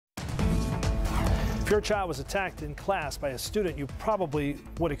If your child was attacked in class by a student, you probably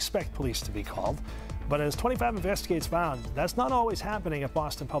would expect police to be called. But as 25 Investigates found, that's not always happening at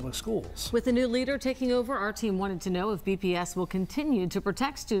Boston Public Schools. With the new leader taking over, our team wanted to know if BPS will continue to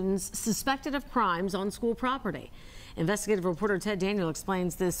protect students suspected of crimes on school property. Investigative reporter Ted Daniel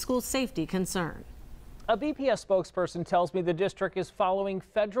explains this school safety concern. A BPS spokesperson tells me the district is following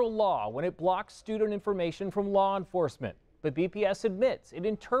federal law when it blocks student information from law enforcement. But BPS admits it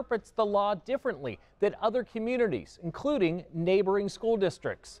interprets the law differently than other communities, including neighboring school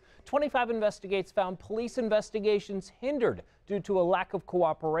districts. 25 Investigates found police investigations hindered due to a lack of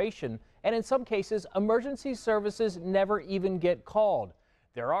cooperation, and in some cases, emergency services never even get called.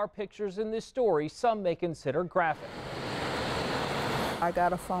 There are pictures in this story some may consider graphic. I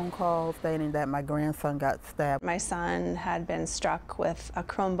got a phone call stating that my grandson got stabbed. My son had been struck with a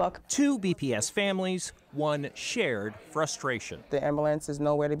Chromebook. Two BPS families, one shared frustration. The ambulance is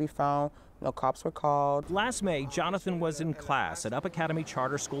nowhere to be found. No cops were called. Last May, Jonathan was in class at Up Academy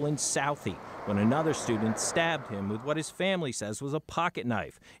Charter School in Southie when another student stabbed him with what his family says was a pocket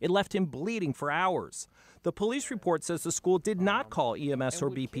knife. It left him bleeding for hours. The police report says the school did not call EMS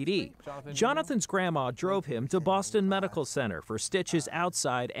or BPD. Jonathan's grandma drove him to Boston Medical Center for stitches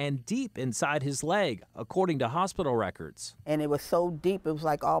outside and deep inside his leg, according to hospital records. And it was so deep, it was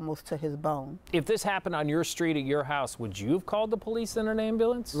like almost to his bone. If this happened on your street at your house, would you have called the police and an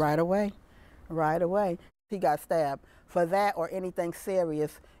ambulance? Right away. Right away. He got stabbed. For that or anything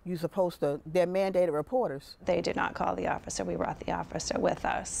serious, they're mandated reporters. They did not call the officer. We brought the officer with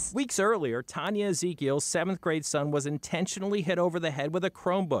us. Weeks earlier, Tanya Ezekiel's 7th grade son was intentionally hit over the head with a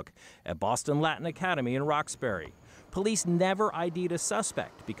Chromebook at Boston Latin Academy in Roxbury. Police never ID'd a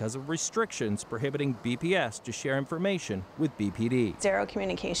suspect because of restrictions prohibiting BPS to share information with BPD. Zero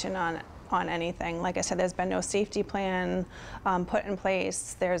communication on anything. Like I said, there's been no safety plan put in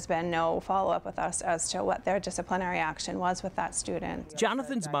place. There's been no follow-up with us as to what their disciplinary action was with that student.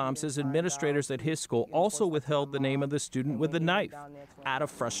 Jonathan's mom says administrators at his school also withheld the name of the student with the knife. Out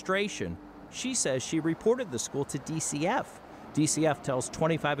of frustration, she says she reported the school to DCF. DCF tells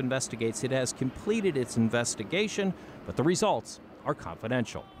 25 Investigates it has completed its investigation, but the results are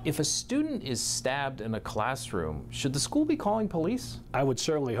confidential. If a student is stabbed in a classroom, should the school be calling police? I would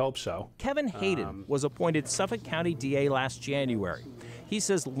certainly hope so. Kevin Hayden was appointed Suffolk County DA last January. He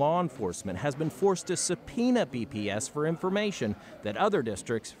says law enforcement has been forced to subpoena BPS for information that other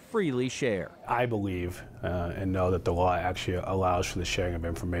districts freely share. I believe and know that the law actually allows for the sharing of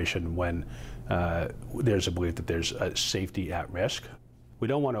information when there's a belief that there's a safety at risk. We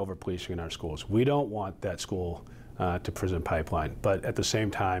don't want over-policing in our schools. We don't want that school to prison pipeline. But at the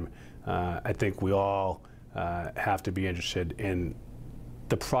same time, I think we all have to be interested in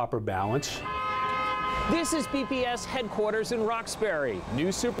the proper balance. This is BPS headquarters in Roxbury.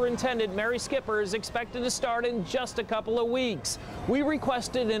 New Superintendent Mary Skipper is expected to start in just a couple of weeks. We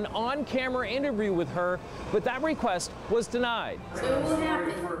requested an on-camera interview with her, but that request was denied.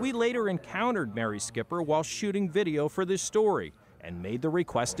 We later encountered Mary Skipper while shooting video for this story and made the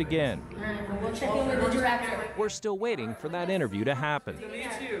request again. We'll check in with the director. We're still waiting for that interview to happen.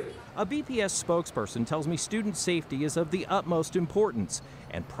 A BPS spokesperson tells me student safety is of the utmost importance,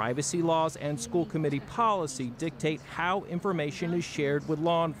 and privacy laws and school committee policy dictate how information is shared with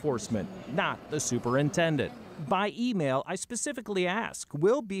law enforcement, not the superintendent. By email, I specifically ask,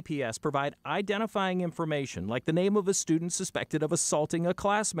 will BPS provide identifying information like the name of a student suspected of assaulting a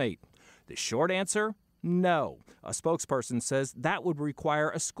classmate? The short answer, no. A spokesperson says that would require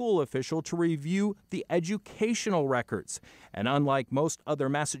a school official to review the educational records. And unlike most other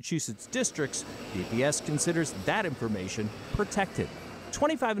Massachusetts districts, BPS considers that information protected.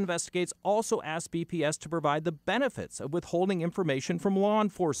 25 Investigates also asked BPS to provide the benefits of withholding information from law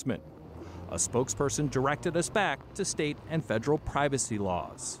enforcement. A spokesperson directed us back to state and federal privacy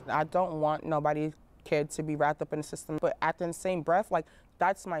laws. I don't want nobody's kid to be wrapped up in the system, but at the same breath, like,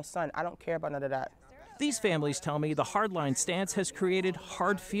 that's my son. I don't care about none of that. These families tell me the hardline stance has created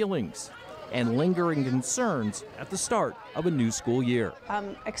hard feelings and lingering concerns at the start of a new school year.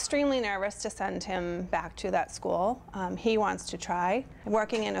 I'm extremely nervous to send him back to that school. He wants to try.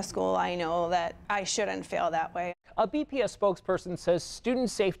 Working in a school, I know that I shouldn't feel that way. A BPS spokesperson says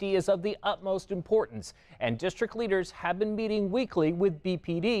student safety is of the utmost importance, and district leaders have been meeting weekly with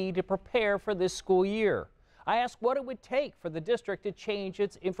BPD to prepare for this school year. I asked what it would take for the district to change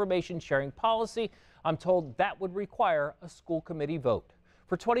its information sharing policy. I'm told that would require a school committee vote.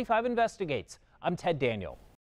 For 25 Investigates, I'm Ted Daniel.